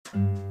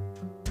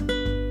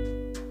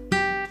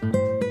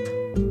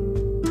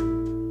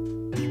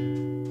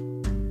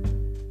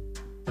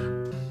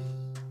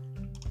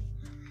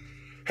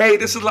Hey,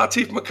 this is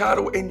Latif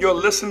Mercado, and you're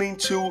listening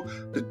to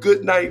the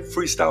Good Night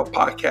Freestyle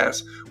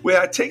Podcast,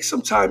 where I take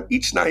some time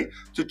each night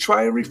to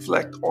try and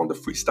reflect on the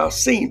freestyle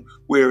scene,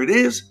 where it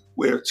is,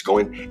 where it's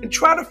going, and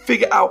try to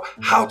figure out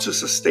how to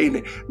sustain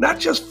it, not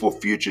just for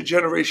future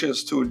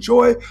generations to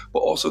enjoy, but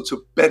also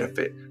to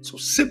benefit. So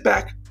sit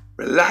back,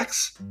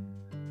 relax,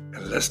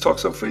 and let's talk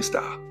some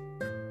freestyle.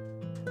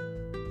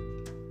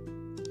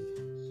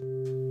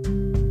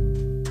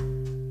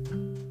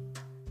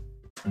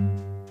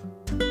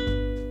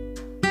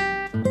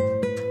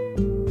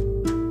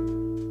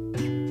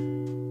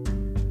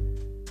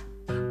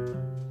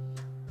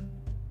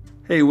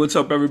 Hey, what's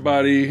up,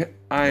 everybody?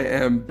 I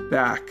am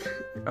back.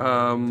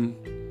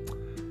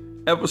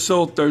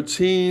 Episode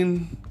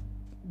 13,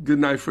 Good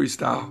Night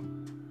Freestyle.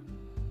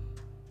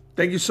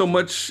 Thank you so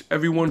much,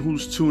 everyone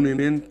who's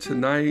tuning in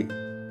tonight.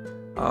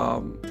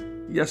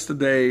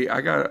 Yesterday, I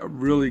got a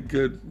really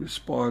good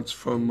response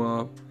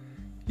from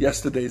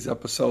yesterday's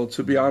episode.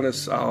 To be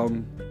honest, I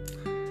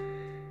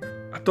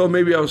thought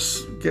maybe I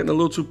was getting a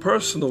little too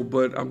personal,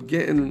 but I'm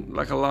getting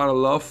like a lot of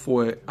love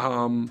for it.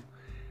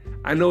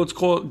 I know it's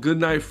called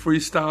Goodnight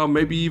Freestyle.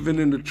 Maybe even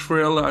in the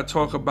trailer I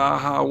talk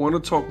about how I want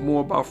to talk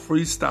more about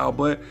freestyle,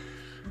 but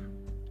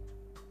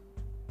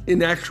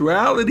in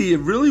actuality, it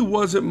really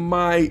wasn't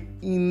my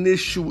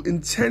initial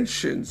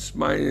intentions.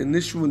 My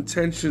initial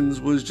intentions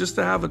was just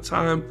to have a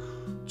time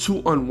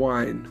to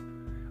unwind,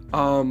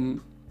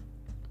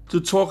 to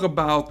talk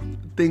about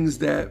things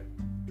that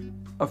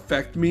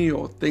affect me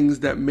or things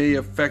that may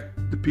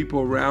affect the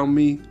people around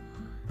me.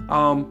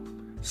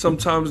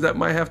 Sometimes that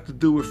might have to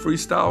do with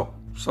freestyle.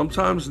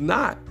 Sometimes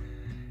not.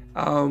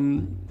 But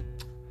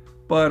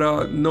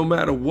no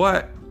matter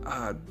what,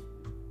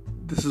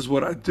 this is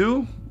what I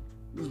do.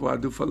 This is what I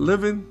do for a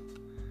living.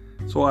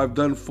 It's what I've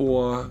done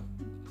for,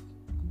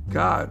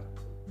 the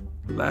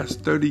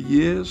last 30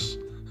 years.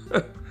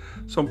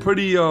 So I'm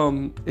pretty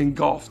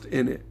engulfed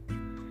in it.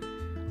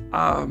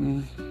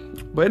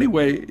 But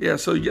anyway, yeah,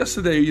 so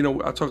yesterday,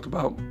 I talked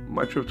about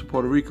my trip to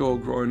Puerto Rico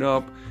growing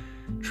up,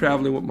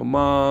 traveling with my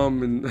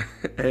mom, and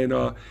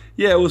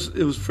it was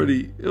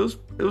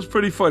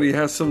pretty funny. It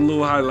has some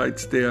little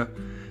highlights there.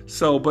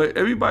 So, but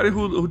everybody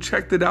who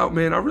checked it out,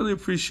 man, I really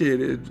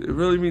appreciate it. It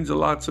really means a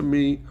lot to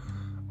me.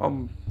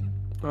 I'm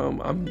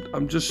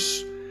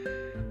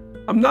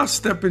not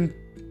stepping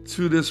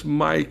to this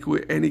mic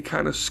with any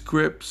kind of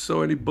scripts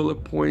or any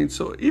bullet points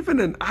or even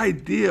an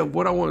idea of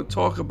what I want to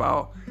talk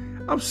about.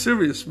 I'm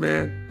serious,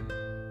 man.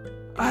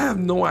 I have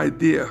no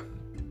idea.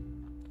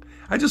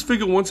 I just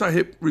figured once I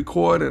hit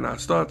record and I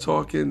start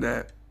talking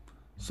that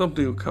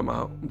something will come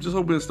out. I'm just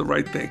hoping it's the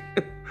right thing.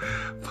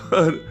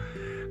 But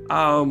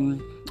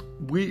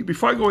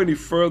before I go any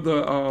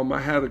further, I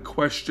had a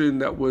question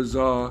that was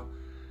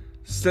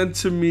sent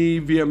to me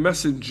via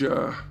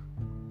Messenger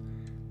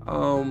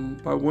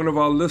by one of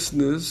our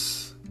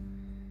listeners.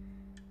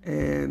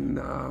 And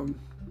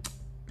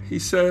he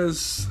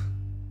says,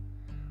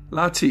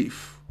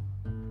 Latif,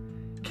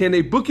 can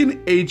a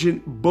booking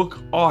agent book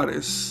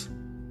artists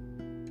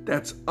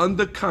that's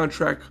under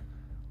contract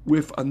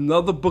with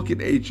another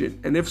booking agent?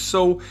 And if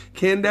so,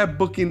 can that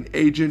booking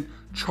agent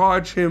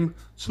charge him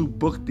to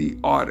book the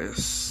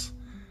artist?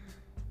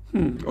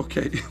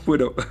 Okay,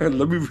 wait up.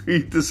 Let me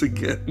read this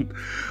again.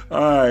 All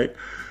right,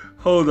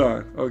 hold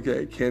on.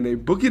 Okay, can a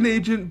booking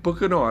agent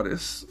book an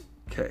artist?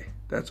 Okay,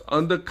 that's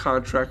under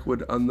contract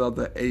with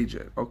another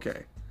agent.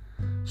 Okay,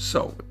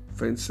 so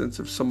for instance,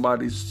 if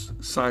somebody's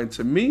signed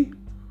to me,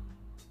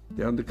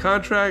 they're under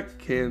contract,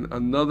 can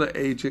another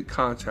agent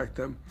contact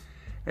them?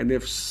 And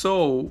if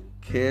so,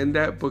 can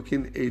that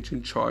booking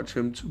agent charge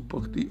him to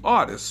book the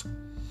artist?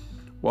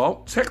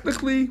 Well,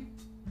 technically,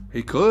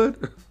 he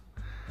could.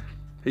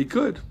 He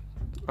could.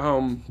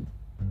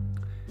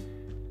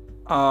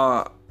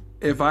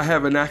 If I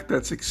have an act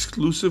that's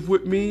exclusive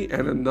with me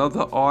and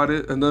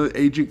another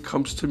agent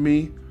comes to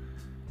me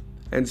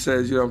and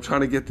says, I'm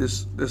trying to get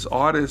this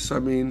artist,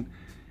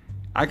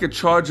 I could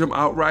charge him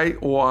outright,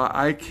 or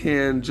I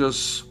can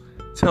just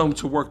tell him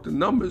to work the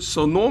numbers.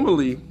 So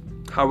normally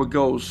how it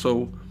goes,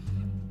 so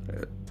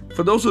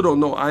for those who don't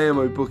know, I am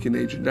a booking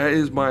agent. That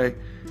is my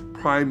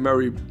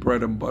primary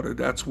bread and butter.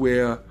 That's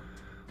where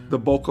the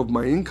bulk of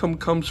my income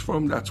comes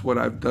from. That's what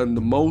I've done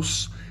the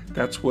most.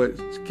 That's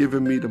what's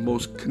given me the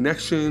most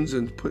connections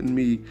and putting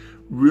me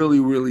really,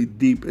 really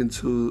deep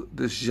into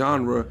this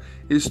genre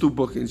is through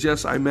bookings.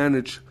 Yes, I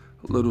manage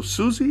Little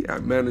Susie. I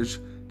manage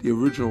the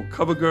original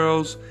Cover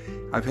Girls.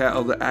 I've had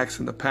other acts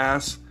in the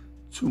past.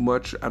 Too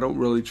much. I don't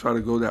really try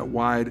to go that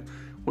wide.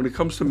 When it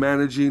comes to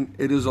managing,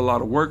 it is a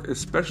lot of work,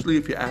 especially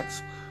if your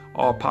acts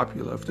are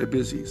popular, if they're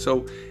busy.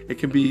 So it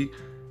can be,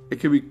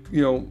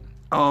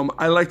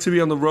 I like to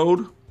be on the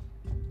road,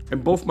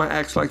 and both my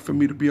acts like for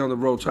me to be on the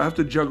road. So I have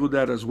to juggle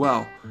that as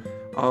well.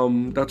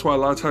 That's why a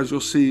lot of times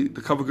you'll see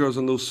the Cover Girls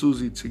and Lil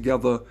Susie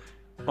together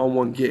on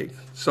one gig.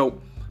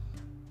 So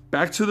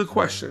back to the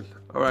question,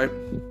 all right?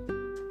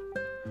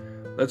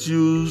 Let's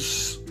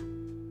use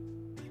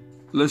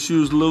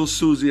Lil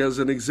Susie as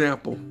an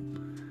example.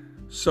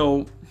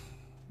 So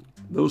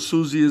Lil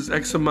Susie is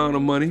X amount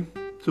of money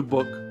to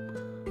book.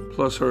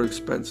 plus her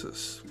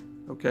expenses.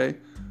 Okay?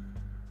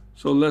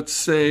 So let's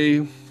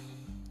say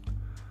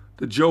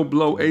the Joe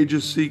Blow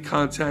agency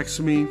contacts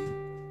me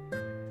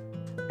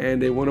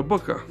and they want to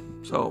book her.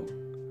 So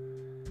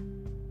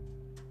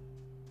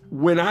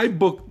when I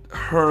book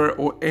her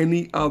or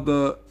any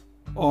other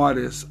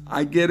artist,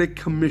 I get a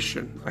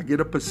commission. I get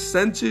a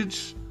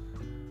percentage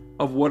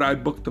of what I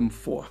booked them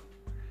for.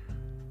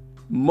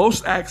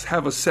 Most acts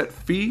have a set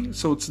fee,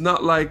 so it's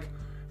not like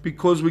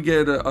because we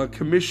get a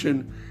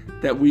commission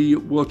that we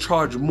will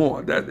charge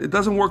more. That it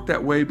doesn't work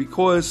that way,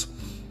 because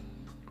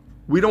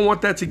we don't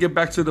want that to get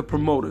back to the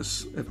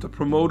promoters. If the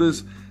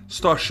promoters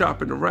start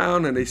shopping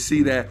around and they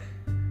see that,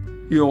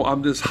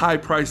 I'm this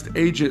high-priced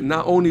agent,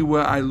 not only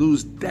will I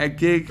lose that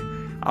gig,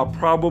 I'll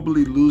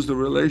probably lose the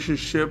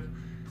relationship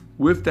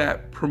with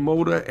that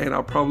promoter, and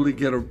I'll probably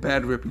get a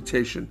bad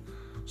reputation.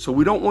 So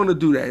we don't want to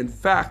do that. In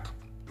fact,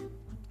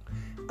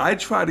 I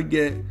try to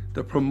get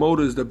the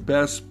promoters the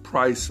best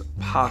price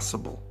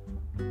possible,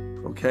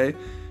 okay?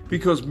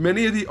 Because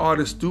many of the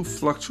artists do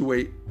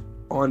fluctuate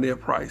on their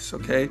price,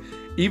 okay?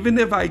 Even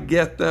if I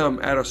get them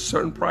at a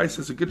certain price,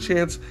 there's a good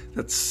chance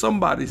that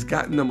somebody's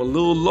gotten them a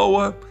little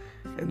lower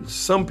and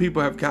some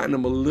people have gotten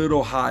them a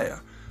little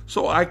higher.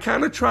 So I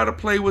kind of try to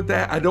play with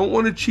that. I don't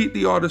want to cheat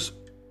the artists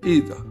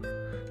either.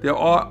 There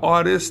are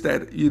artists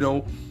that,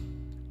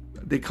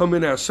 they come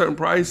in at a certain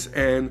price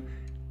and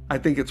I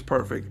think it's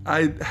perfect.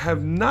 I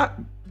have not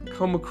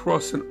come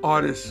across an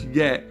artist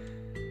yet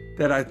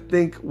that I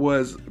think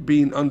was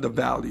being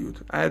undervalued.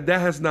 That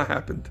has not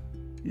happened,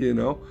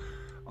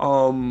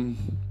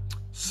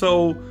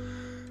 So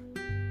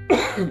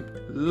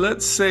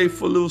let's say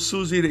for Lil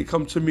Susie, they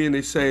come to me and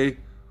they say,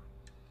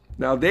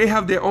 now they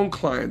have their own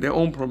client, their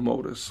own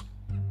promoters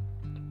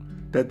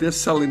that they're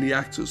selling the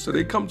act to. So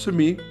they come to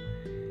me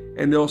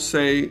and they'll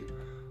say,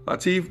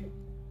 Lateef,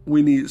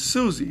 we need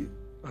Susie.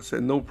 I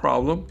said, no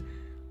problem.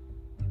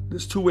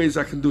 There's two ways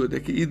I can do it.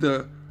 They can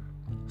either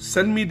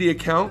send me the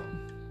account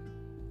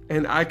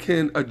and I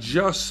can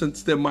adjust,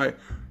 since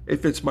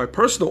if it's my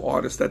personal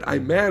artist that I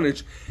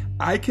manage,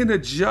 I can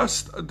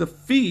adjust the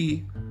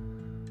fee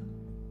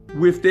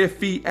with their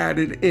fee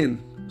added in.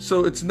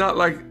 So it's not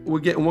like we're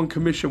getting one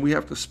commission, we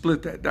have to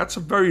split that. That's a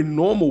very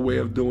normal way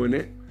of doing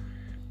it.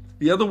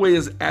 The other way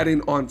is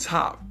adding on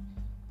top.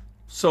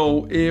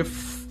 So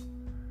if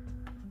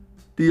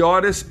the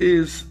artist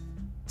is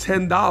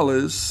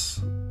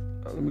 $10,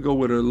 let me go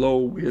with a low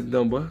weird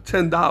number,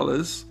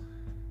 $10,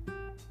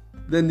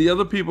 then the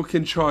other people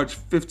can charge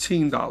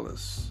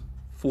 $15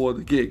 for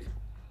the gig.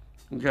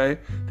 Okay?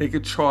 They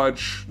could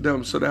charge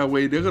them, so that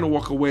way they're going to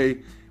walk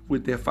away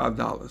with their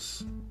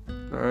 $5.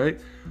 All right?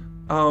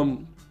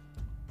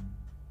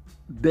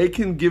 They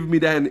can give me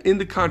that, and in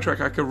the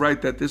contract I could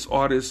write that this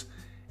artist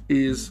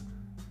is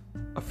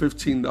a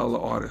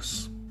 $15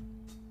 artist.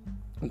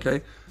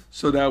 Okay?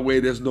 So that way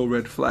there's no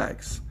red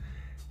flags.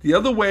 The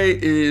other way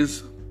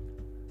is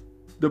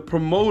the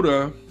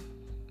promoter,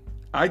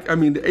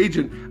 the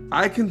agent,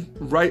 I can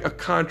write a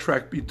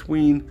contract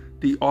between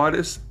the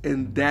artist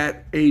and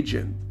that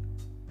agent.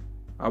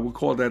 I would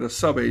call that a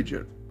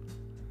sub-agent.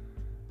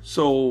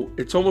 So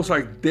it's almost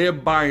like they're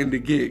buying the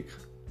gig.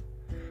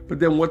 But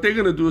then what they're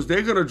going to do is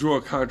they're going to draw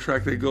a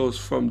contract that goes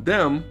from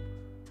them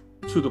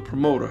to the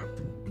promoter.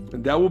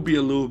 And that will be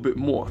a little bit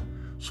more.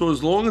 So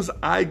as long as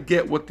I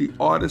get what the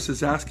artist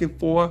is asking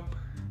for,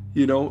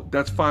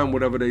 that's fine,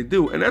 whatever they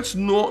do. And that's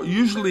not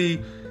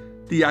usually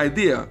the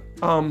idea.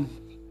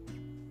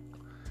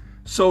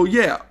 So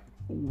yeah,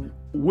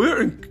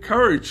 we're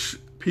encourage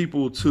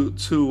people to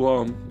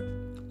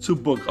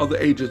book other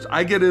agents.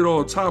 I get it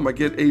all the time. I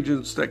get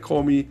agents that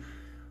call me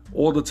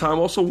all the time.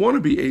 Also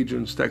wannabe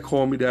agents that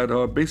call me that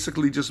are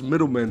basically just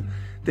middlemen.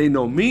 They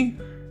know me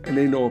and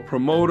they know a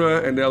promoter,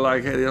 and they're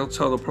like, hey, they'll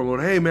tell the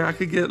promoter, hey man, I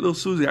could get Lil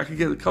Susie, I could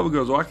get the Cover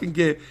Girls, or I can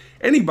get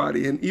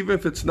anybody. And even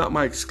if it's not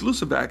my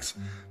exclusive acts,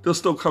 they'll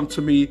still come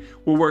to me.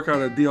 We'll work out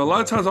a deal. A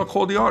lot of times I'll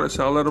call the artist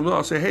and I'll let them know.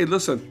 I'll say, hey,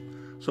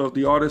 listen. So if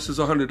the artist is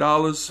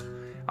 $100,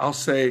 I'll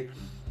say,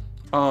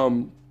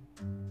 I'm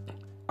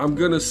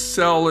going to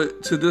sell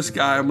it to this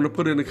guy. I'm going to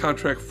put in a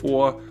contract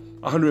for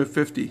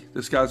 $150.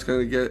 This guy's going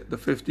to get the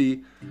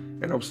 $50,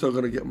 and I'm still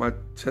going to get my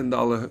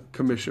 $10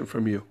 commission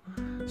from you.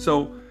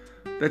 So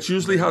that's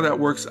usually how that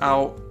works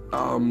out.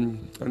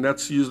 And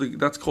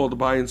that's called the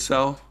buy and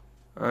sell.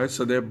 All right.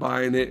 So they're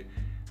buying it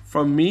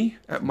from me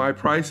at my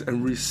price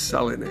and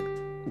reselling it.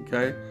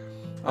 Okay.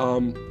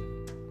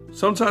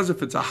 Sometimes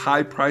if it's a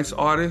high price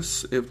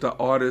artist, if the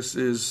artist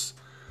is,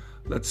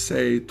 let's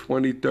say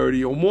 20,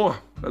 30 or more,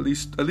 at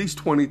least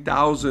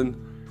 20,000,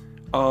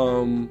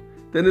 then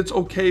it's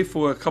okay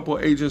for a couple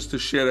of agents to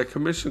share that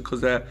commission,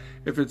 because that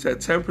if it's at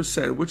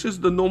 10%, which is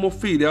the normal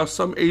fee, there are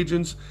some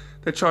agents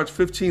that charge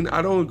 15.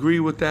 I don't agree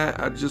with that.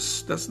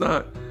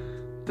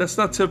 That's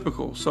not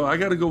typical. So I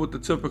got to go with the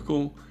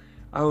typical.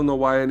 I don't know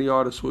why any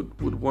artist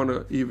would want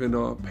to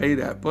even pay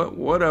that, but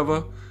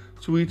whatever,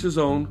 to each his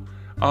own.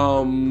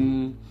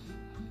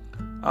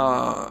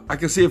 I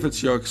can see if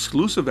it's your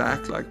exclusive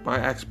act, like my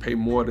acts pay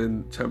more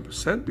than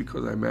 10%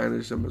 because I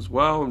manage them as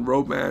well and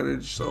road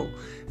manage. So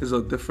it's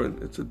a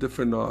different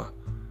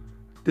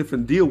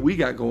deal we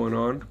got going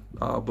on.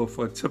 But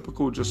for a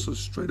typical, just a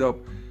straight up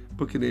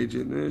booking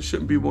agent, it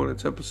shouldn't be more than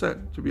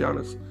 10%, to be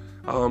honest.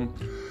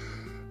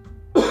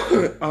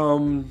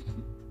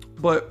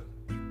 But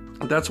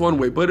that's one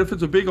way. But if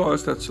it's a big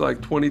artist that's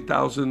like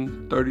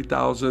 $20,000,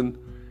 $30,000,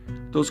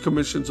 those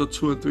commissions are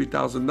 $2,000 and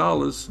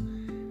 $3,000.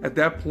 At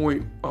that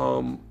point,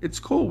 it's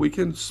cool. We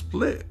can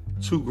split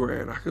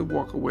 $2,000. I could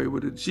walk away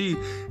with a G,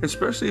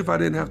 especially if I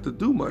didn't have to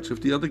do much.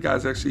 If the other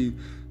guy's actually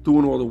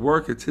doing all the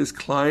work, it's his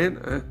client.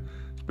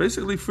 It's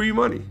basically free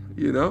money,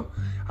 you know.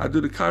 I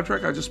do the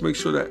contract. I just make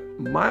sure that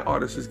my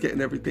artist is getting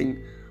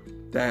everything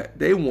that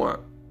they want.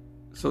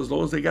 So as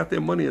long as they got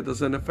their money, it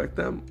doesn't affect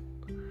them.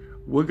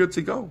 We're good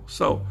to go.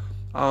 So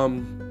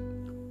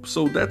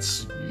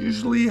that's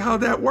usually how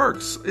that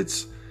works.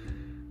 It's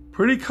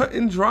pretty cut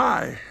and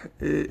dry.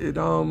 There's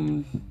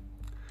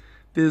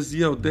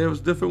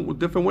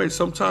different ways.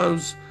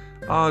 Sometimes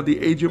the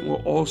agent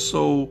will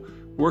also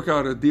work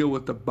out a deal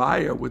with the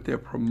buyer, with their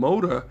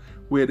promoter,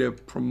 where their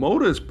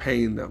promoter is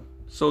paying them.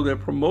 So their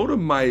promoter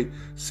might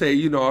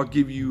say, I'll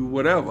give you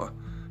whatever,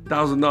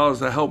 $1,000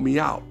 to help me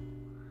out,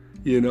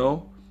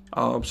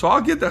 So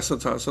I'll get that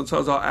sometimes.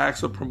 Sometimes I'll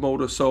ask a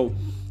promoter. So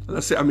I'll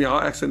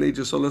ask an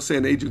agent. So let's say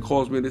an agent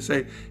calls me and they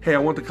say, hey, I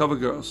want the cover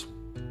girls.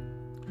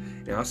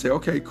 And I say,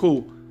 okay,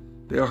 cool.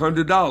 They're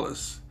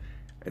 $100.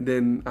 And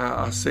then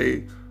I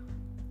say,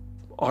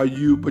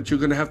 but you're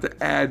going to have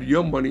to add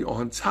your money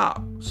on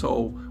top.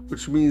 So,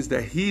 which means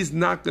that he's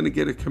not going to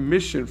get a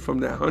commission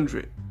from that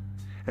 100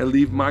 and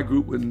leave my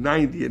group with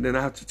 90. And then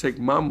I have to take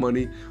my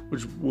money,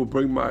 which will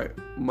bring my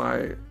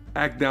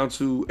act down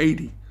to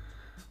 80.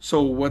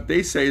 So what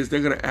they say is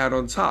they're going to add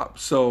on top.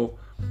 So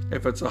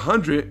if it's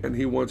 100 and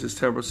he wants his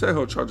 10%,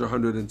 he'll charge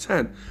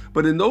 110.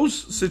 But in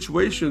those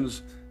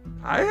situations,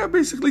 I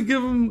basically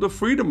give them the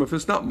freedom. If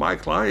it's not my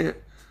client,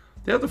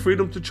 they have the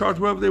freedom to charge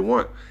whatever they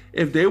want.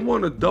 If they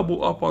want to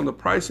double up on the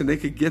price and they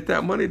could get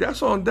that money,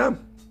 that's on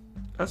them.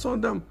 That's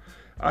on them.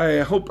 I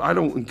hope I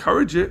don't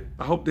encourage it.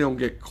 I hope they don't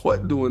get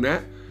caught doing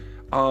that.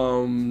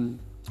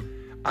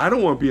 I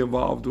don't want to be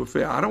involved with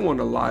it. I don't want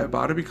to lie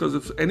about it, because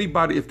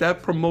if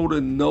that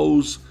promoter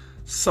knows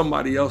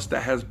somebody else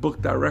that has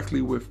booked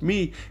directly with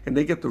me and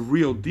they get the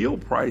real deal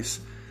price,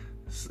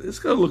 it's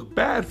going to look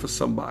bad for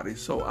somebody.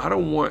 So I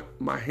don't want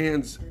my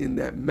hands in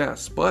that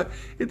mess. But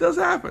it does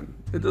happen.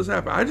 It does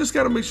happen. I just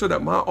got to make sure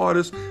that my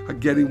artists are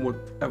getting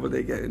whatever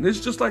they get. And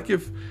it's just like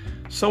if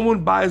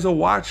someone buys a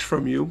watch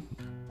from you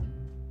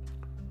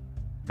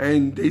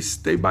and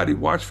they buy the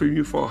watch from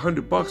you for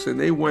 $100 and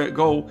they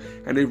go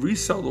and they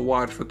resell the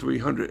watch for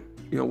 $300.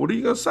 What are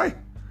you going to say?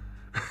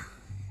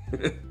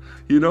 That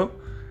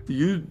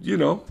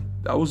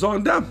was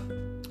on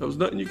them. There was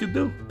nothing you could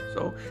do.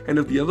 So, and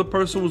if the other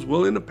person was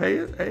willing to pay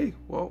it, hey,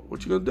 well,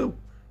 what you gonna do?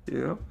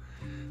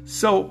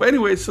 So, but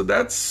anyway, so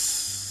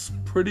that's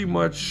pretty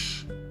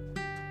much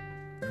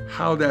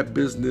how that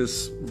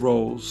business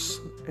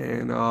rolls.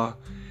 And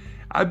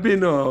I've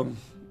been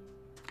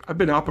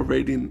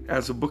operating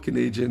as a booking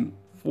agent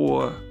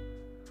for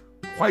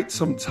quite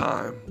some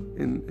time.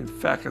 In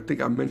fact, I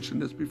think I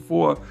mentioned this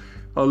before.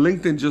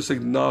 LinkedIn just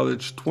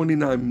acknowledged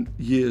 29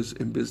 years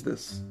in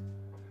business.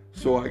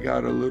 So I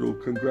got a little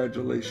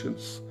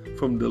congratulations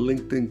from the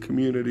LinkedIn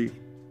community.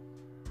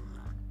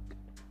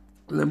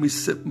 Let me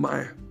sip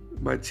my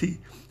tea.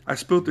 I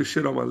spilled this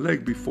shit on my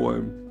leg before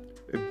and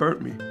it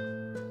burnt me.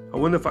 I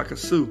wonder if I could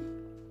sue.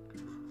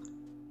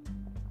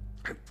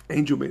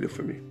 Angel made it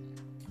for me.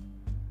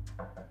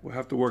 We'll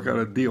have to work out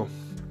a deal.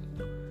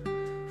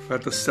 We'll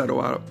have to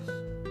settle out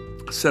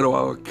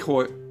of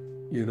court,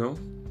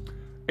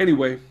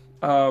 Anyway,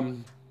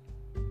 when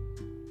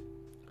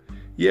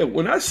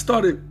I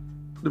started,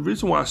 the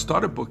reason why I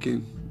started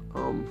booking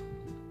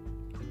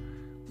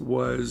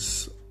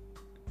was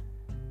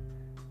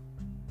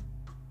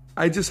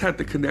I just had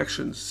the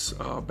connections.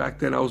 Back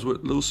then I was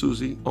with Lil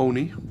Susie,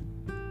 Oni,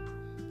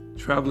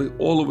 traveling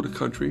all over the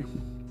country.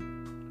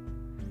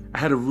 I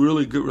had a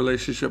really good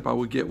relationship I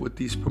would get with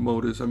these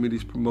promoters.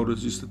 These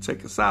promoters used to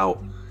take us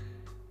out.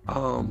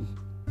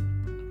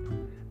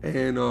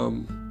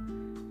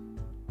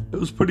 It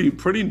was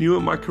pretty new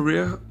in my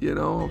career, I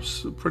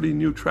was a pretty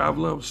new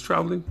traveler. I was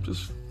traveling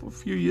just for a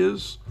few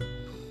years.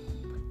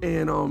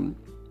 And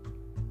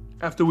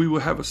after we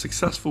would have a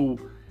successful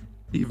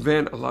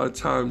event, a lot of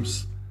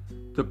times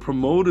the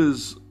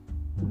promoters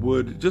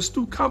would just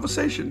do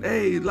conversation.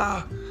 Hey,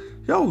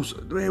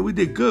 man, we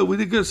did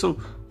good. So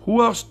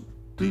who else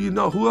do you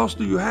know? Who else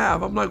do you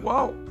have? I'm like,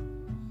 well,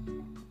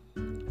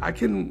 I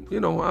can, I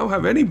don't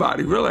have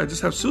anybody really. I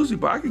just have Susie,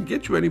 but I can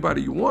get you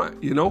anybody you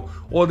want,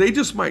 Or they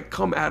just might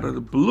come out of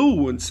the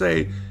blue and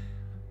say,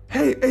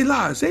 hey,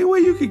 Laz, any way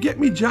you could get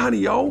me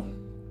Johnny O?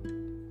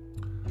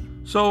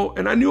 So,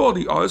 and I knew all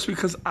the artists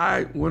because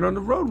I went on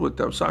the road with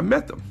them. So I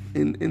met them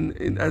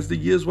in as the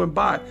years went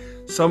by.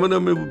 Some of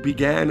them, it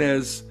began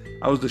as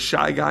I was the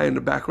shy guy in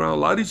the background. A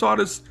lot of these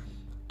artists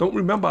don't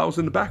remember I was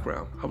in the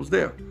background. I was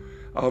there.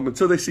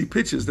 until they see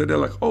pictures. Then they're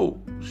like, oh,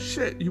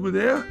 shit, you were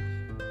there?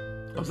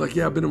 I was like,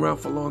 yeah, I've been around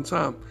for a long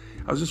time.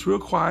 I was just real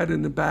quiet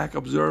in the back,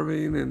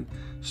 observing and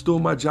still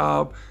doing my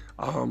job.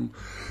 I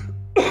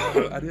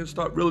didn't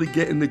start really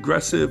getting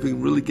aggressive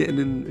and really getting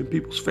in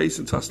people's face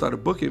until I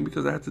started booking,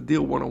 because I had to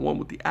deal one-on-one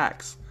with the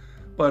acts.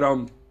 But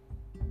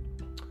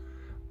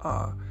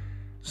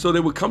so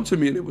they would come to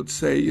me and they would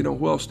say,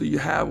 who else do you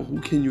have? Or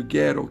who can you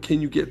get? Or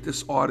can you get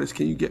this artist?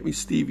 Can you get me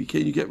Stevie?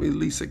 Can you get me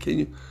Lisa? Can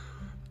you?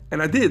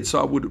 And I did.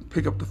 So I would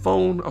pick up the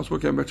phone. I was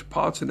working at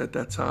Metropolitan at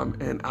that time,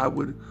 and I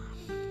would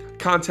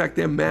contact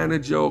their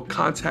manager or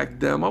contact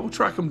them. I would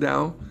track them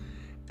down,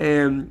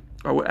 and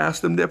I would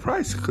ask them their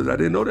price, because I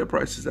didn't know their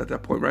prices at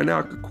that point. Right now,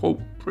 I could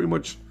quote pretty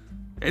much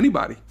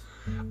anybody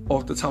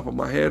off the top of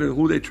my head and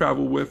who they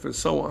travel with and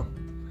so on.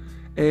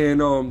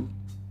 And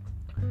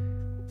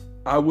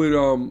I would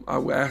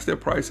ask their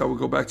price. I would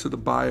go back to the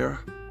buyer,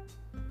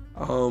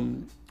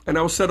 and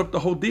I would set up the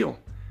whole deal.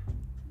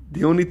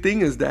 The only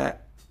thing is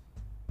that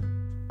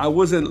I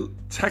wasn't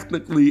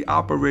technically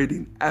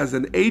operating as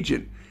an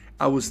agent.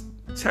 I was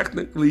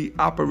technically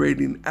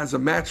operating as a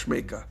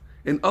matchmaker.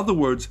 In other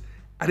words,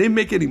 I didn't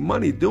make any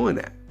money doing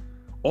that.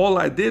 All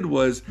I did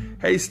was,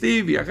 hey,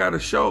 Stevie, I got a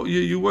show.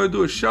 You want to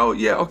do a show?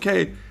 Yeah,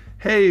 okay.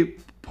 Hey,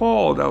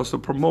 Paul, that was the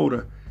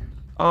promoter.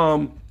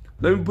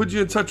 Let me put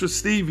you in touch with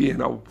Stevie,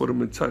 and I would put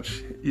him in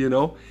touch,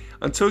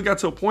 until it got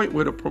to a point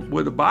where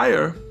the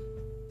buyer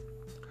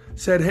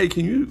said, hey,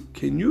 you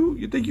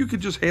think you could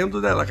just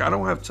handle that? Like, I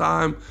don't have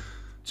time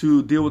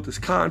to deal with this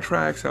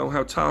contracts. I don't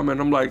have time.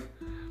 And I'm like,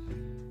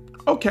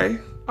 okay,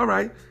 all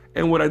right.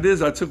 And what I did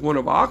is I took one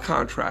of our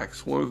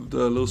contracts, one of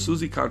the Lil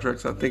Susie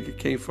contracts. I think it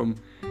came from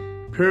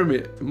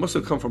Pyramid. It must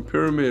have come from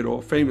Pyramid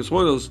or Famous,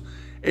 one of those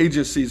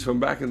agencies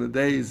from back in the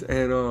days.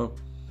 And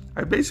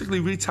I basically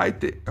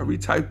retyped it.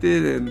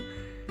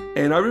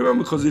 And I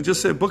remember because it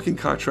just said booking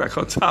contract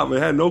on top. It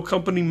had no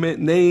company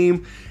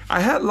name.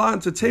 I had Law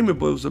Entertainment,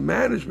 but it was a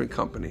management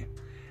company.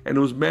 And it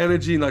was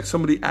managing like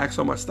some of the acts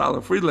on my Style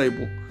and Free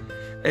label.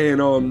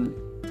 And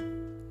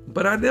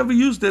but I never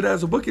used it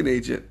as a booking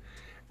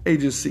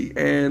agency.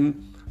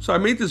 And so I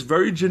made this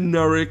very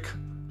generic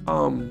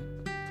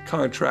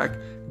contract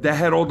that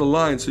had all the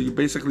lines. So you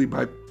basically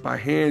by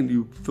hand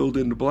you filled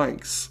in the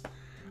blanks.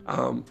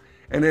 And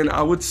then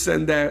I would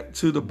send that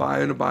to the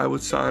buyer, and the buyer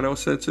would sign. I would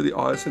send it to the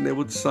artist, and they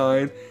would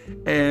sign.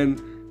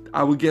 And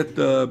I would get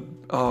the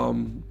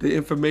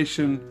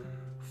information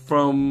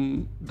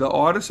from the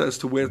artist as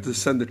to where to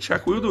send the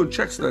check. We were doing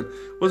checks then.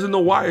 Wasn't no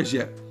wires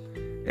yet.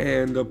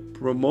 And the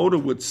promoter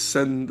would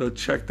send the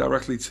check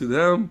directly to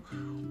them,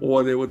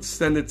 or they would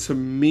send it to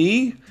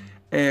me.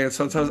 And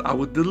sometimes I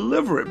would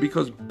deliver it,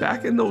 because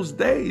back in those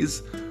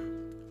days,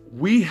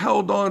 we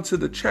held on to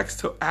the checks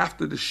till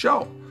after the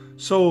show.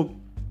 So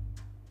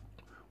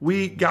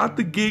we got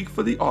the gig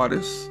for the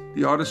artist.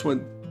 The artist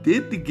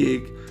did the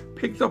gig,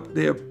 picked up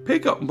their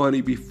pickup money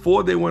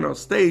before they went on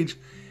stage.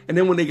 And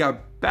then when they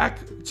got back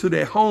to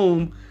their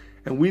home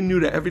and we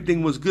knew that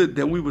everything was good,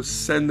 then we would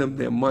send them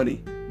their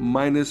money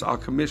minus our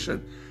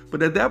commission.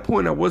 But at that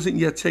point, I wasn't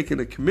yet taking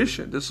a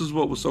commission. This is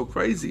what was so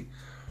crazy.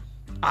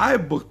 I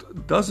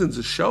booked dozens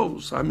of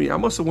shows. I mean, I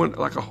must have went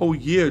like a whole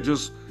year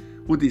just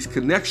with these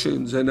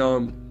connections. And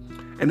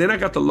then I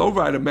got the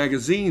Lowrider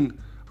magazine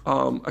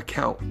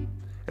account.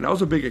 And that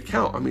was a big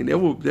account. I mean, they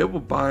were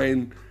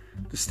buying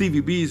the Stevie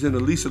B's and the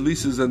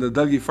Lisas and the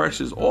Dougie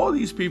Freshes. All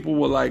these people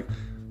were like,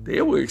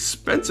 they were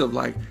expensive.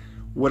 Like,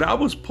 what I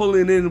was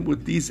pulling in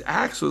with these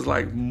acts was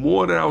like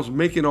more than I was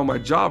making on my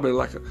job in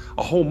like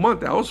a whole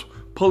month. I was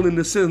pulling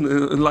this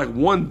in like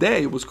one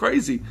day. It was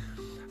crazy.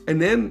 And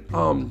then,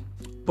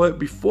 but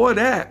before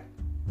I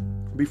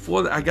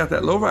got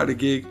that Lowrider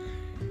gig,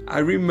 I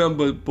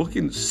remember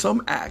booking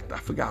some act. I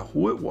forgot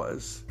who it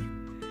was.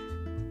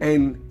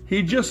 And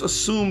he just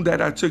assumed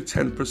that I took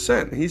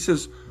 10%. And he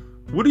says,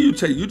 what do you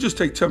take? You just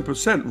take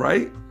 10%,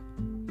 right?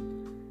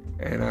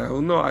 And I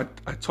don't know. I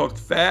talked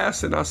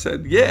fast and I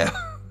said, yeah.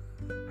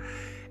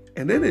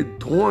 And then it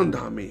dawned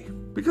on me,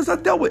 because I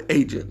dealt with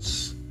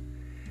agents.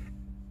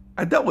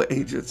 And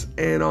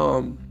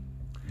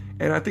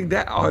I think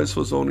that artist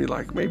was only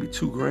like maybe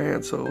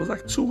 $2,000. So it was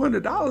like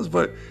 $200,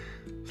 but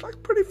it's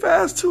like pretty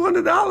fast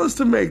 $200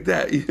 to make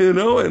that,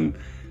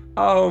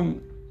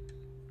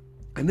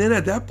 And then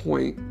at that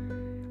point,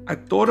 I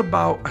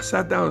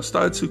sat down and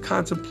started to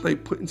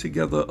contemplate putting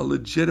together a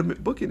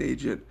legitimate booking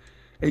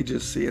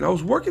agency. And I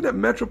was working at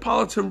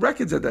Metropolitan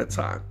Records at that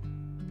time,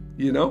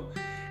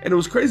 And it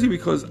was crazy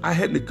because I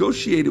had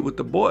negotiated with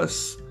the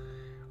boss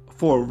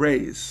for a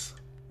raise,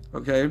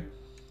 okay?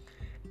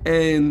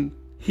 And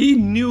he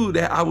knew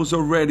that I was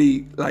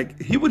already,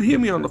 like, he would hear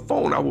me on the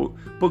phone. I would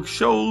book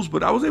shows,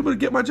 but I was able to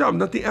get my job.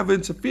 Nothing ever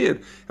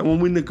interfered. And when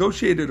we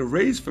negotiated a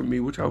raise for me,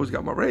 which I always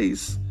got my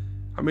raise,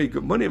 I made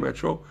good money at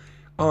Metro,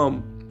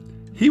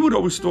 he would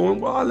always throw in,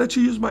 well, I'll let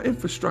you use my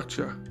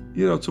infrastructure,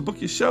 to book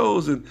your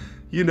shows and,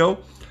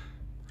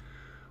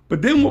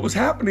 But then what was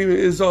happening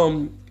is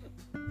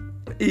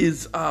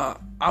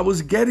I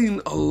was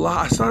getting a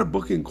lot. I started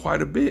booking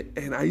quite a bit,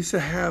 and I used to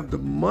have the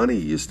money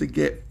used to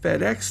get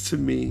FedEx to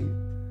me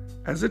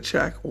as a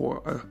check,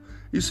 it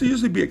used to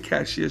usually be a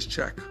cashier's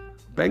check,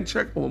 bank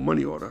check, or a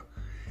money order.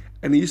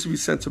 And it used to be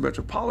sent to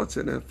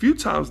Metropolitan. And a few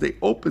times they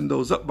opened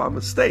those up by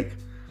mistake.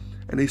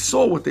 And they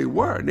saw what they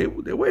were. And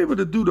they were able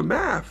to do the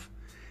math.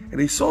 And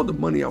they saw the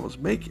money I was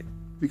making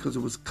because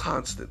it was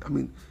constant. I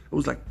mean, it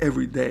was like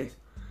every day.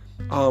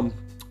 But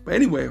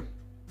anyway,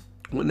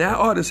 when that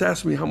artist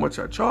asked me how much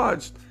I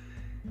charged,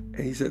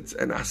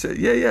 and I said,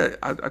 yeah,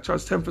 I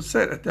charged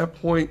 10%. At that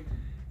point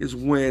is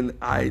when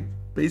I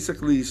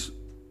basically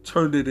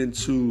turned it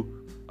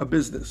into a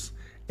business.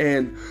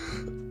 And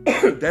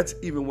that's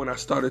even when I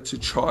started to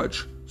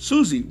charge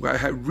Susie, where I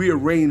had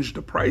rearranged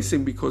the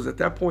pricing, because at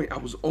that point I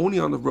was only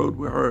on the road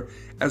with her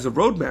as a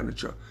road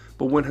manager.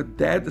 But when her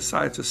dad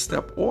decided to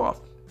step off,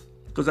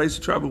 because I used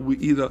to travel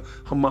with either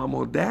her mom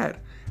or dad,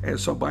 and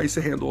so I used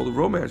to handle all the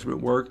road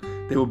management work.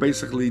 They were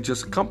basically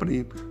just a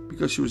company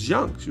because she was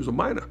young. She was a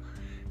minor.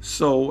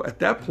 So at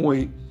that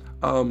point,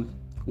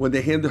 when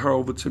they handed her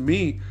over to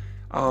me,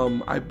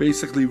 I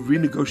basically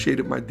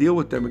renegotiated my deal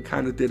with them and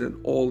kind of did an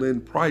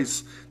all-in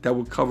price that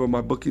would cover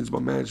my bookings, my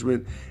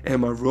management,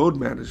 and my road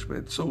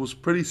management. So it was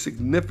pretty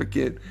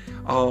significant.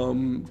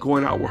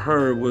 Going out with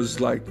her was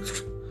like,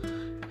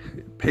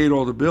 paid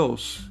all the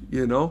bills,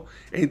 you know?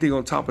 Anything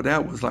on top of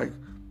that was like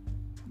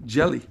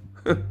jelly,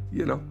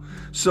 you know?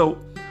 So,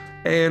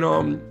 and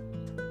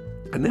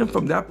then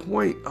from that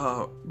point,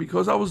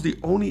 because I was the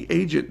only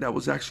agent that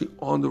was actually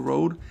on the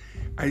road,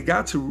 I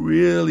got to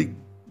really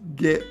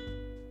get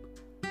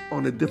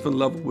on a different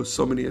level with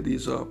so many of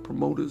these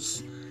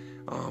promoters.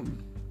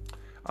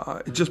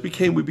 It just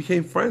became, we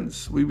became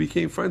friends. We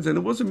became friends, and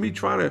it wasn't me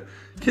trying to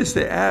kiss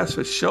their ass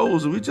for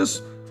shows.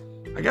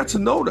 I got to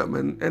know them,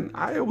 and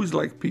I always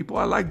like people.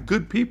 I like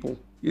good people,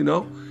 you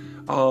know.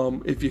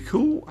 If you're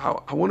cool,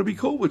 I want to be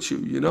cool with you,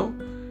 you know.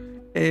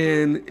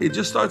 And it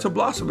just started to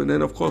blossom. And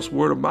then, of course,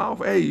 word of mouth.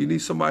 Hey, you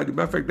need somebody.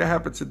 Matter of fact, that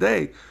happened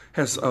today.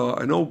 Has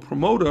an old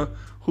promoter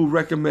who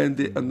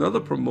recommended another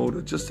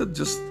promoter just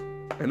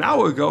an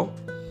hour ago.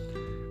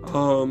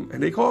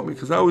 And they called me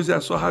because I always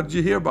ask, so how did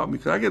you hear about me?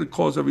 Because I get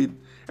calls every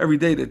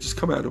day that just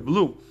come out of the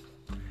blue.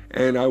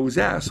 And I was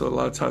asked, so a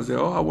lot of times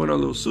I went on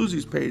Little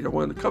Susie's page, I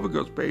went on the Cover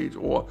Girls page,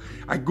 or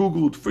I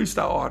Googled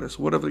freestyle artists,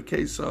 whatever the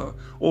case,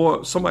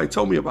 or somebody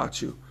told me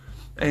about you.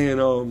 And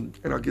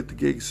I'll get the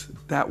gigs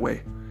that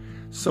way.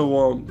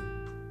 So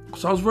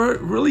I was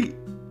really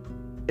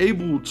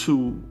able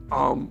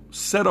to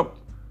set up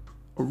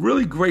a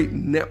really great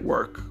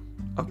network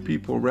of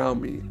people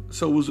around me.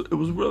 So it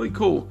was really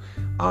cool.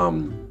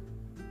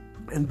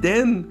 And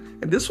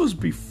this was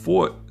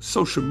before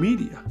social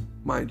media,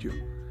 mind you.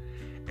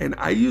 And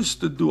I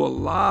used to do a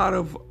lot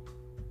of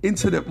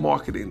internet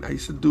marketing. I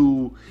used to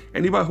do,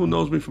 anybody who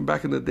knows me from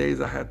back in the days,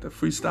 I had the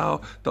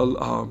freestyle,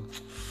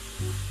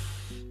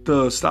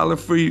 the Style and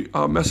Free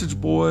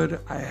message board.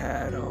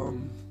 I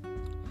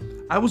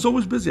was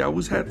always busy. I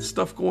always had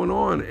stuff going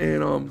on,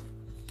 and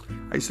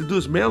I used to do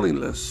this mailing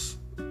list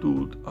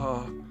through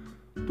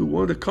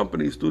one of the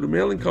companies, through the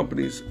mailing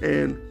companies,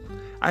 and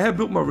I had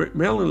built my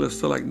mailing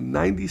list to like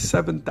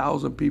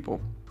 97,000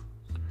 people.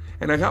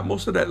 And I got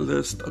most of that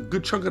list, a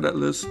good chunk of that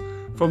list,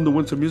 from the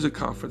Winter Music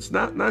Conference.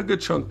 Not a good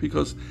chunk,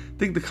 because I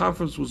think the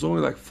conference was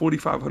only like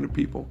 4,500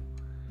 people.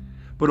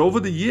 But over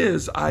the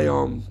years, I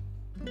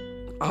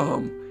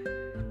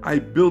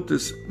built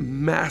this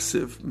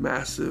massive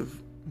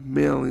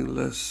mailing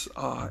list,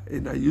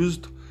 and I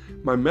used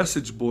my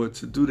message board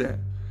to do that.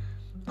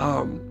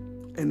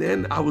 And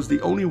then I was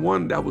the only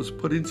one that was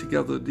putting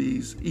together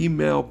these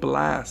email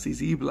blasts,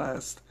 these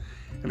e-blasts.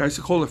 And I used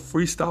to call it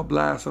freestyle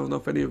blast. I don't know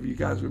if any of you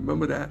guys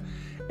remember that.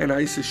 And I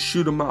used to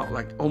shoot them out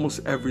like almost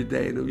every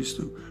day. And I used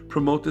to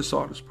promote this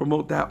artist,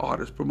 promote that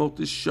artist, promote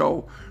this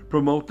show,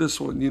 promote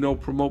this one,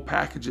 promote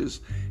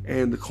packages.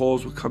 And the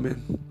calls would come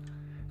in.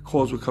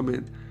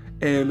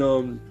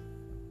 And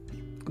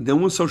then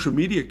when social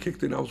media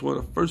kicked in, I was one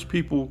of the first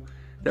people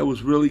that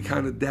was really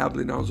kind of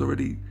dabbling. I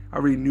already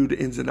knew the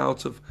ins and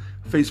outs of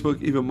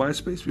Facebook, even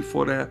MySpace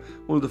before that.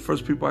 One of the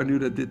first people I knew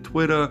that did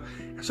Twitter.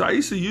 So I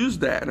used to use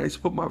that, and I used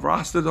to put my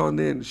rosters on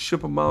there and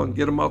ship them out and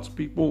get them out to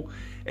people.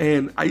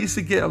 And I used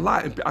to get a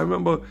lot. And I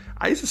remember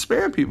I used to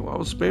spam people. I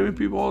was spamming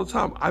people all the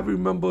time. I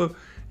remember,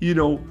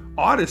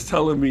 artists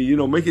telling me,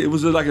 it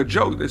was like a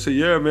joke. They say,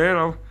 yeah,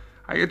 man,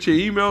 I get your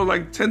email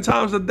like 10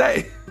 times a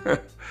day,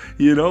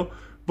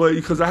 But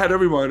because I had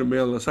everybody on the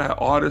mailing list. I had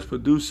artists,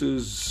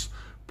 producers,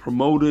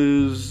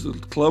 promoters,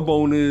 club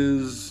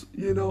owners,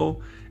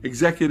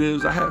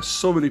 executives. I had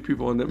so many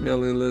people on that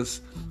mailing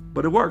list,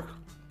 but it worked.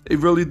 It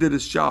really did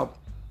its job.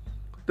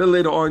 Then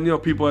later on,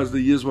 people, as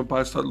the years went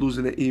by, start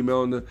losing their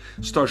email and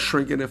start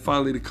shrinking. And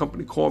finally, the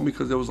company called me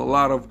because there was a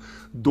lot of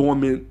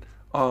dormant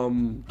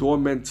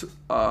emails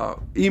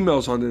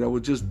on there that were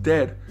just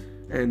dead,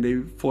 and they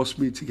forced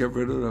me to get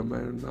rid of them.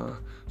 And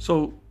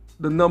so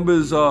the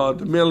numbers,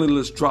 the mailing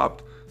list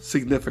dropped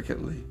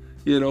significantly.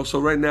 So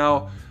right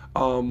now,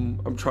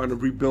 I'm trying to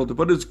rebuild it,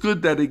 but it's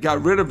good that they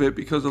got rid of it,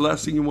 because the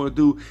last thing you want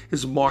to do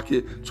is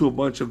market to a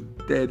bunch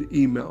of dead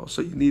emails.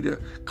 So you need to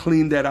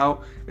clean that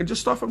out and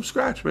just start from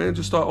scratch, man.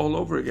 Just start all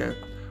over again.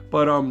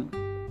 But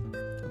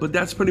But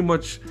that's pretty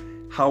much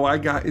how I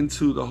got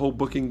into the whole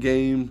booking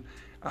game.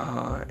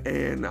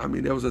 And I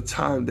mean, there was a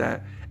time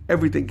that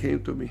everything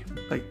came to me,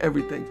 like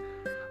everything.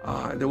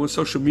 And then when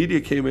social media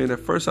came in, at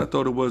first I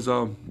thought it was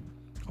a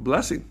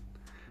blessing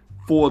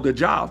for the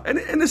job. And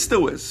it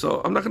still is.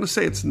 So I'm not going to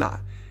say it's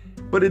not.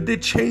 But it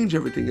did change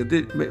everything. It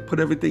did put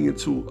everything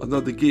into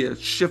another gear. It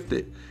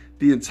shifted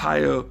the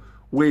entire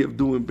way of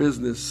doing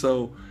business.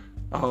 So,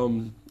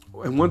 and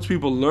once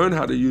people learn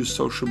how to use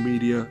social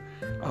media,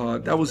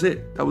 that was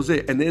it. That was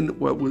it. And then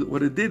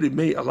what it did, it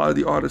made a lot of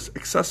the artists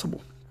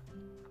accessible.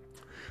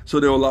 So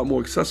they were a lot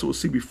more accessible.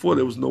 See, before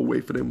there was no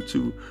way for them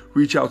to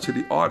reach out to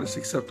the artist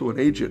except through an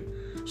agent.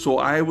 So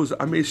I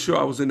made sure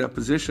I was in that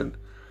position.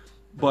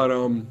 But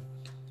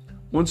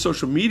once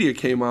social media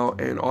came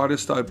out and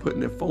artists started putting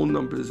their phone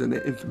numbers and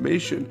their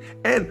information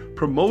and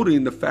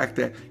promoting the fact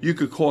that you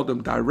could call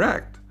them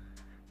direct,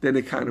 then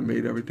it kind of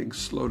made everything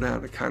slow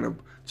down. It kind of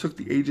took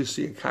the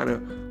agency and kind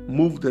of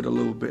moved it a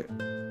little bit,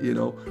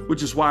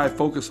 which is why I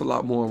focus a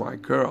lot more on my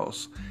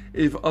girls.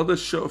 If other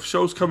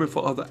shows come in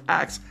for other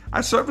acts,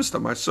 I service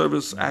them. I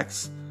service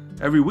acts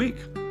every week.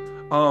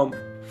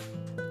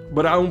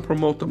 But I don't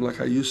promote them like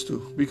I used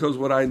to, because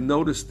what I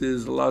noticed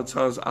is a lot of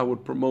times I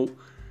would promote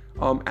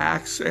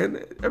acts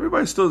and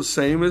everybody's still the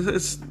same.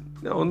 It's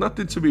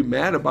nothing to be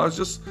mad about. It's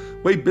just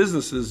way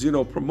businesses,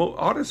 promote.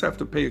 Artists have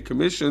to pay a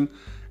commission,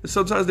 and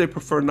sometimes they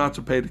prefer not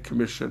to pay the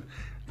commission.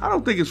 I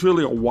don't think it's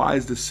really a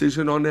wise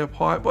decision on their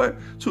part, but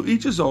to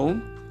each his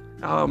own.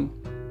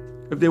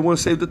 If they want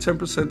to save the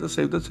 10%, they'll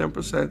save the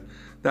 10%.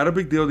 Not a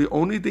big deal. The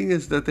only thing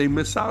is that they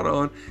miss out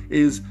on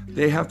is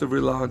they have to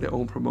rely on their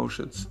own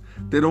promotions.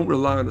 They don't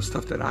rely on the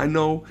stuff that I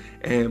know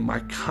and my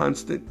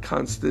constant,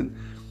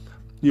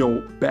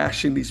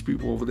 bashing these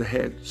people over the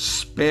head,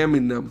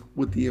 spamming them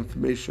with the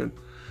information.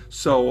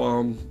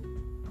 So,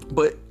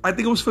 but I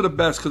think it was for the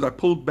best because I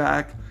pulled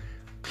back,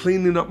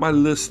 cleaning up my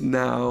list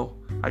now.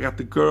 I got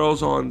the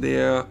girls on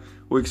there.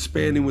 We're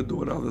expanding. We're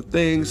doing other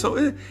things.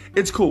 So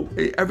it's cool.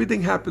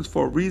 Everything happens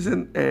for a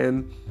reason,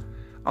 and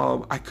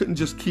I couldn't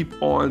just keep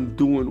on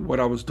doing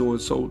what I was doing.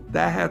 So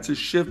that had to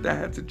shift. That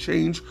had to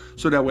change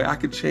so that way I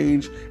could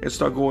change and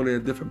start going in a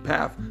different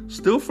path.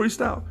 Still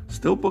freestyle,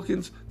 still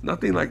bookings.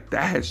 Nothing like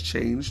that has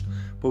changed.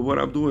 But what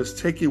I'm doing is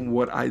taking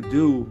what I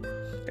do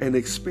and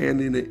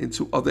expanding it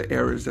into other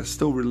areas that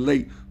still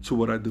relate to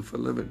what I do for a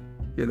living,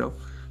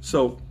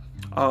 So,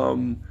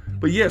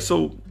 but yeah,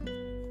 so,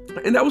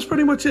 and that was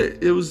pretty much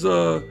it. It was,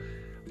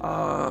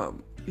 I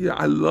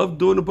love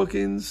doing the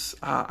bookings.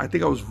 I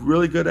think I was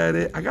really good at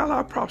it. I got a lot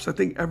of props. I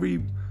think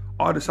every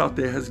artist out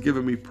there has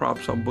given me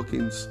props on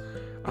bookings.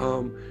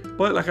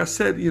 But like I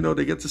said,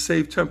 they get to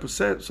save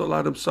 10%. So a lot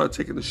of them start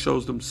taking the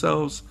shows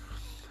themselves.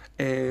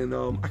 And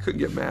I couldn't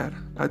get mad.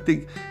 I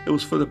think it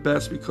was for the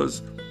best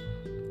because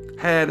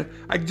had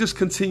I just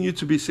continued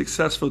to be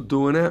successful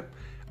doing it,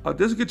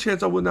 there's a good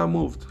chance I would not have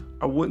moved.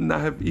 I would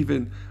not have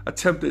even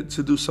attempted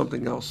to do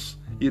something else.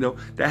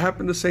 That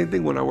happened the same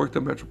thing when I worked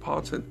at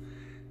Metropolitan.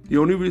 The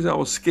only reason I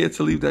was scared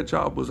to leave that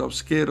job was I was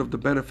scared of the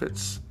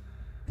benefits,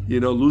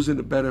 losing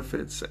the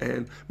benefits.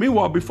 And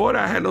meanwhile, before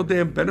that, I had no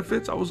damn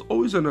benefits. I was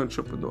always an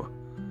entrepreneur.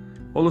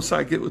 All of a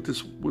sudden, I get with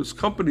this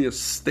company, a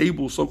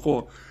stable,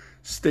 so-called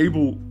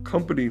stable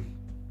company,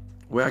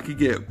 where I could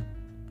get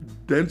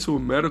dental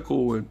and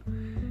medical and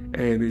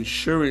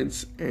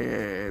insurance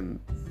and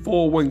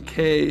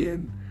 401k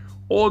and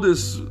all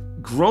this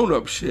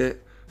grown-up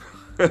shit,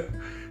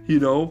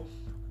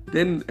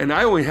 Then, and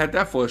I only had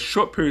that for a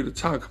short period of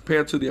time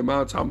compared to the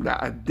amount of time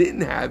that I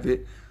didn't have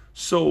it.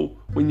 So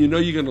when you're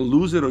going to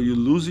lose it or you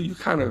lose it, you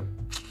kind of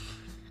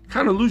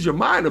lose your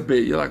mind a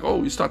bit. You're like,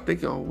 you start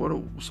thinking,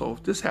 so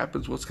if this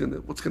happens, what's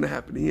gonna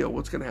happen here?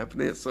 What's gonna happen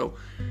there? So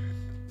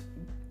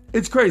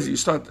it's crazy. You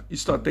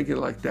start thinking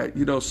like that,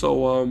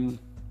 So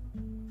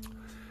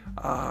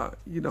I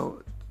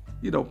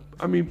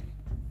mean,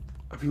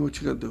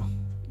 what you gonna do?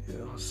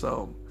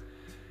 So.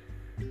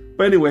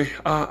 But anyway,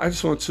 I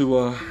just want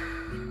to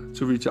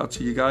reach out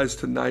to you guys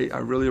tonight. I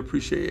really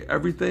appreciate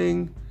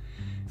everything.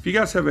 If you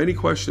guys have any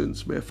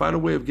questions, man, find a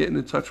way of getting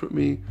in touch with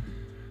me.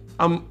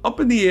 I'm up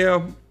in the air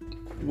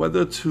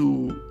whether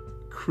to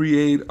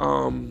create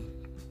a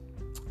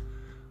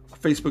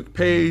Facebook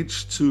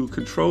page to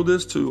control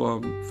this for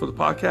the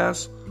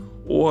podcast,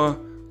 or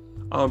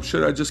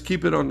should I just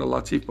keep it on the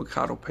Latif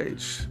Mercado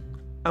page?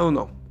 I don't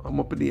know. I'm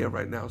up in the air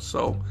right now,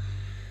 so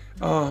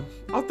I'll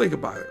think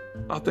about it.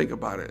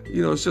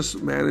 It's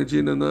just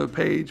managing another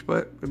page,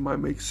 but it might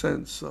make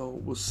sense. So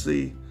we'll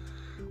see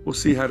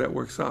how that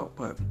works out.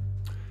 But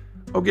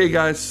okay,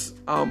 guys,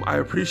 I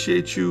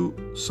appreciate you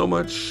so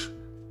much.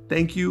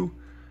 Thank you.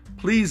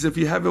 Please, if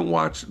you haven't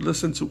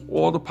listened to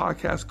all the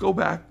podcasts, go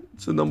back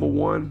to number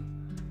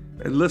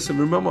 1 and listen.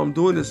 Remember, I'm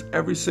doing this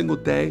every single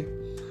day.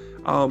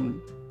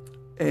 And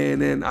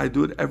then I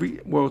do it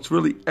it's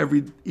really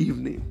every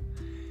evening.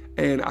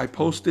 And I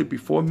post it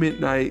before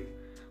midnight.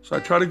 So I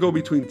try to go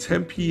between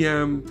 10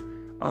 p.m.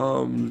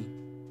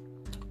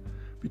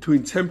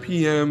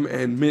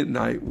 and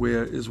midnight,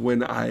 where is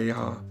when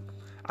I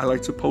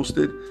like to post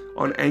it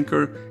on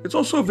Anchor. It's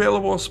also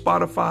available on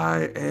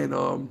Spotify and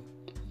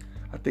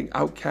I think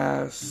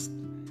Outcast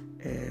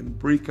and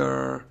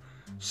Breaker.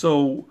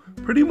 So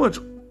pretty much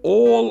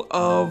all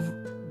of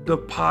the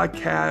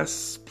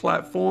podcast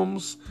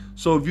platforms.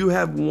 So if you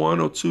have one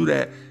or two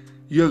that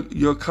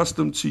you're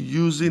accustomed to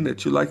using,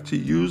 that you like to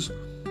use,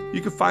 you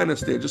can find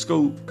us there. Just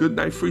go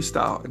Goodnight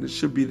Freestyle and it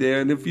should be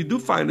there. And if you do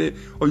find it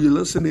or you're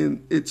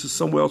listening it to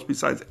somewhere else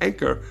besides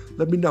Anchor,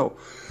 let me know.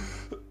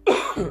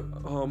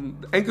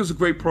 Anchor's a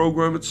great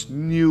program. It's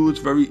new. It's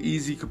very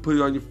easy. You can put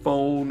it on your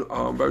phone.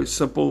 Very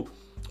simple.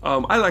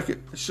 I like it.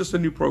 It's just a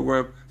new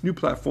program, new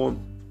platform.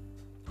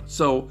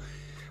 So,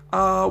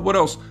 what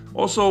else?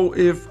 Also,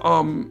 if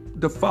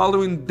the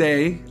following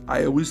day,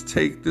 I always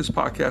take this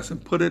podcast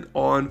and put it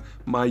on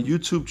my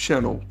YouTube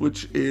channel,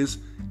 which is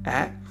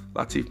at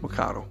Latif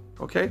Mercado.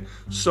 Okay?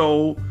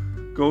 So,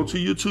 go to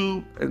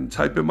YouTube and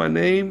type in my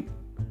name,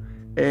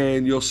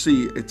 and you'll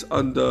see it's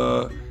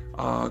under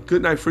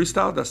Goodnight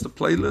Freestyle. That's the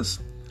playlist.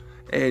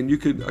 And you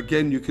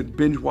can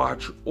binge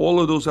watch all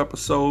of those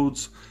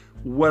episodes.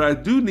 What I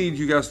do need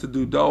you guys to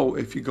do, though,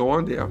 if you go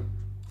on there,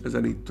 is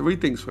I need 3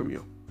 things from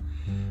you.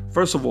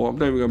 First of all, I'm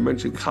not even going to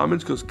mention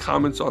comments because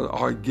comments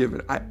are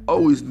given. I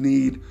always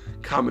need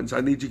comments.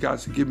 I need you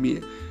guys to give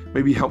me,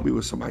 maybe help me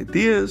with some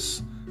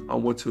ideas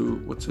on what to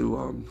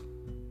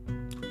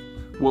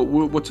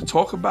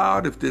talk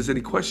about. If there's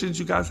any questions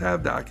you guys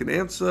have that I can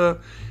answer.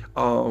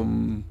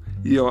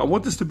 I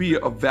want this to be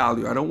of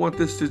value. I don't want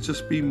this to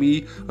just be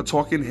me, a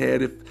talking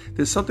head. If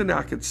there's something that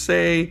I can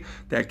say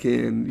that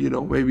can,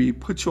 maybe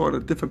put you on a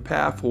different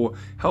path or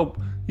help,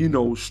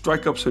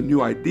 strike up some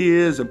new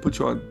ideas and put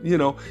you on,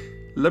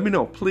 let me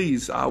know,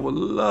 please. I would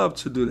love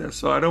to do that.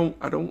 So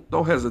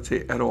don't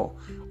hesitate at all.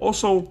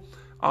 Also,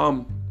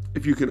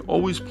 if you can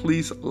always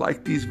please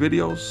like these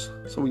videos.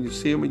 So when you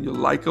see them and you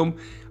like them,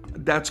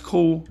 that's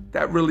cool.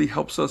 That really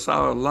helps us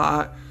out a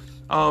lot.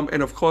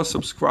 And of course,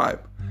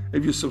 subscribe.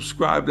 If you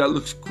subscribe, that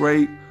looks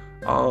great.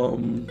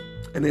 And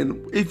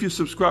then if you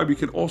subscribe, you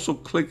can also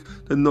click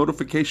the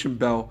notification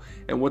bell.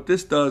 And what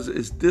this does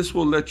is this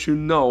will let you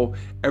know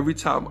every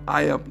time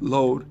I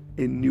upload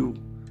a new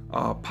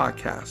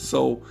podcast.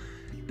 So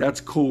that's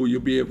cool.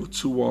 You'll be able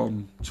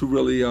to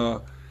really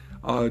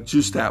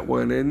juice that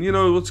one.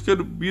 And what's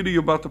good beauty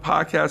about the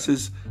podcast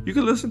is you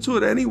can listen to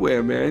it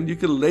anywhere, man. You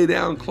can lay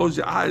down, close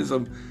your eyes,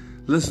 and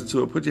listen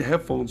to it. Put your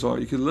headphones on.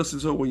 You can listen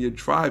to it when you're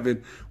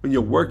driving, when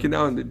you're working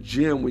out in the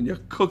gym, when you're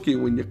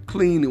cooking, when you're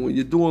cleaning, when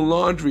you're doing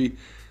laundry,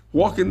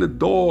 walking the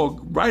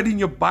dog, riding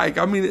your bike.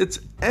 I mean, it's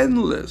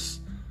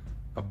endless.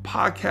 A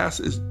podcast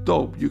is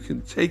dope. You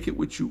can take it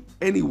with you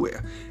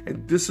anywhere.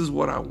 And this is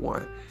what I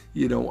want.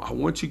 I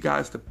want you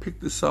guys to pick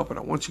this up, and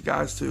I want you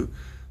guys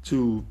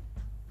to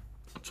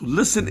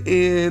listen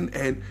in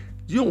and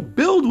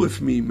build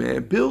with me,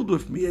 man. Build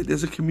with me.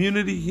 There's a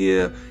community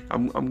here.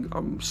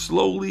 I'm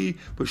slowly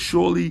but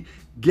surely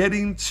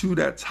getting to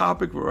that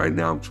topic. But right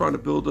now, I'm trying to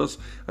build us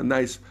a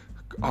nice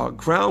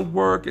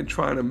groundwork and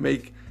trying to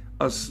make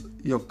us,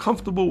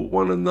 comfortable with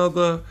one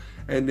another.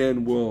 And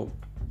then we'll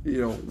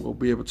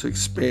be able to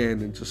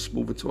expand and just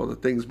move into other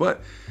things.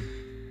 But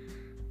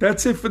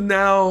that's it for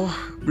now.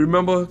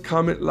 Remember,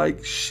 comment,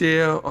 like,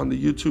 share on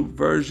the YouTube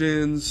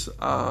versions.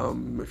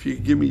 If you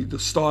give me the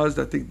stars,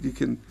 I think you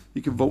can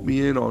vote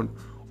me in on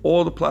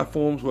all the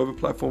platforms, whatever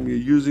platform you're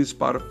using,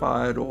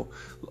 Spotify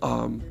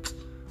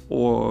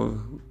or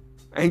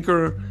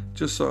Anchor.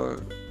 Just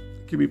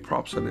give me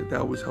props on it.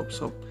 That always helps.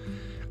 So,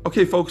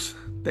 okay, folks,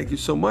 thank you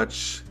so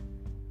much,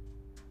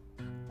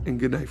 and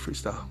good night,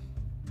 Freestyle.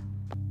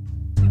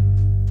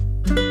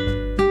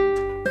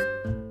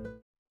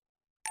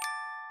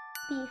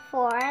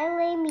 Before I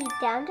lay me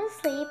down to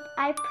sleep,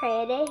 I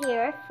pray to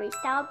hear a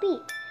freestyle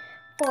beat.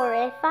 For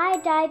if I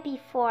die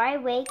before I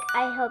wake,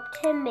 I hope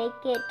to make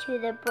it to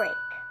the break.